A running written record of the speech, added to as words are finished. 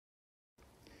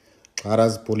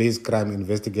Kharas Police Crime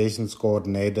Investigations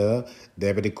Coordinator,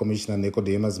 Deputy Commissioner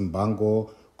Nicodemus Mbango,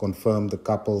 confirmed the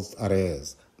couple's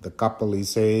arrest. The couple, he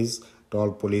says,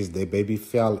 told police their baby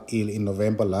fell ill in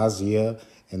November last year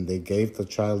and they gave the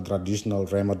child traditional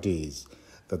remedies.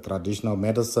 The traditional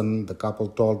medicine, the couple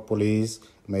told police,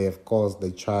 may have caused the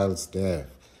child's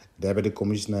death. Deputy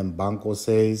Commissioner Mbango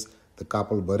says the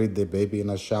couple buried their baby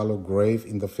in a shallow grave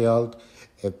in the field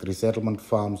at resettlement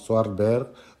farm Swartberg,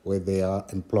 where they are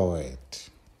employed.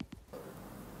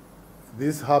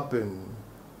 This happened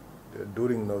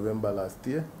during November last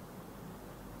year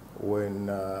when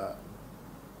the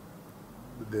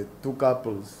two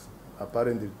couples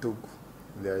apparently took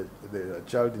their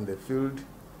child in the field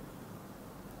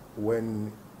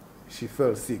when she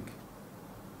fell sick.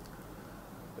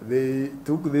 They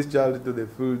took this child to the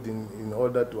field in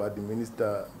order to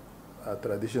administer a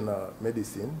traditional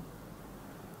medicine.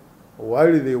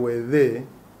 While they were there,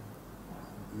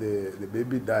 the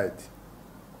baby died,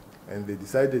 and they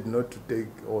decided not to take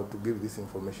or to give this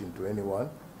information to anyone,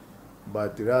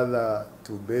 but rather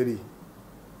to bury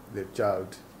the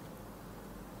child.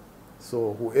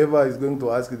 So whoever is going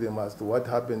to ask them as to what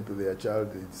happened to their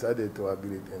child, they decided to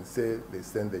agree and say they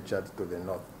sent the child to the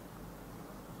north.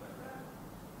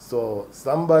 So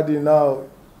somebody now,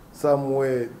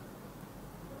 somewhere,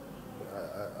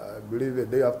 I believe a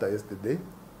day after yesterday,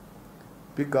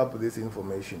 pick up this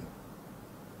information.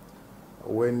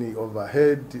 When he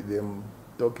overheard them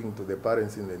talking to the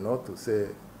parents in the north to say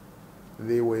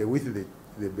they were with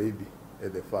the baby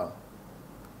at the farm.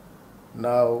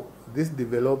 Now, this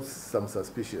develops some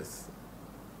suspicious.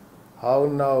 How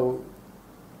now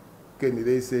can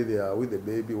they say they are with the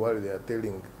baby while they are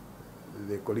telling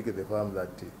the colleague at the farm that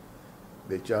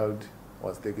the child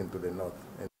was taken to the north?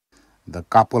 The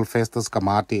couple, Festus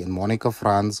Kamati and Monica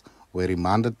Franz, were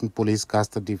remanded in police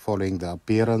custody following the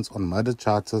appearance on murder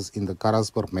charges in the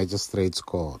Karasburg Magistrates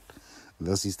Court.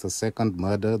 This is the second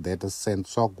murder that has sent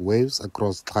shock waves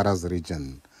across Kharas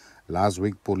Region. Last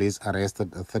week, police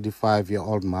arrested a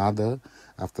 35-year-old mother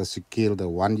after she killed a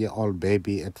 1-year-old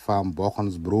baby at farm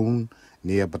Bochensbroen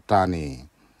near Batani.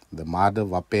 The mother,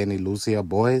 Wapeni Lucia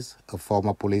Boys, a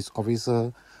former police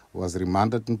officer, was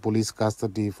remanded in police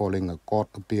custody following a court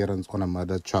appearance on a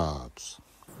murder charge.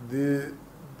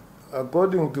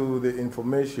 According to the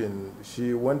information,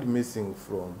 she went missing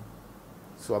from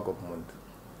Swartberg,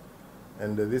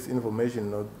 and this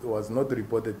information was not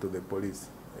reported to the police.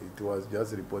 It was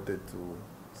just reported to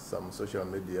some social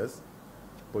medias.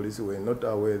 Police were not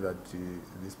aware that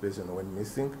this person went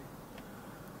missing.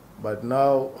 But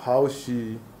now, how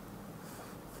she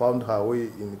found her way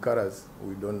in Kharas,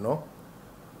 we don't know.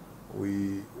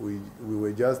 We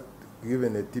were just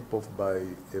given a tip-off by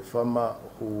a farmer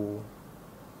who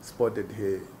spotted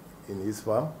her in his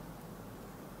farm,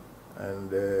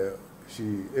 and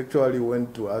she actually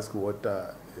went to ask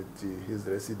water at his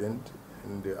residence,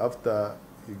 and after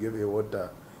he gave her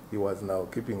water, he was now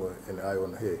keeping an eye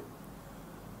on her.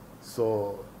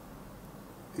 So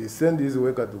he sent his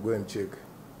worker to go and check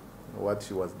what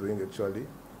she was doing actually,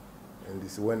 and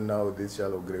this when now this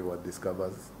shallow grave was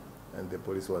discovered and the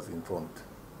police was informed.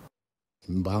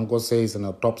 Mbango says an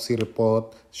autopsy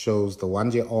report shows the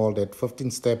 1-year-old had 15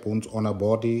 stab wounds on her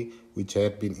body, which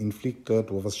had been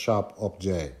inflicted with a sharp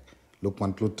object.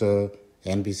 Lukman Klute,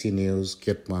 NBC News,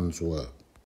 Keetmanshoop.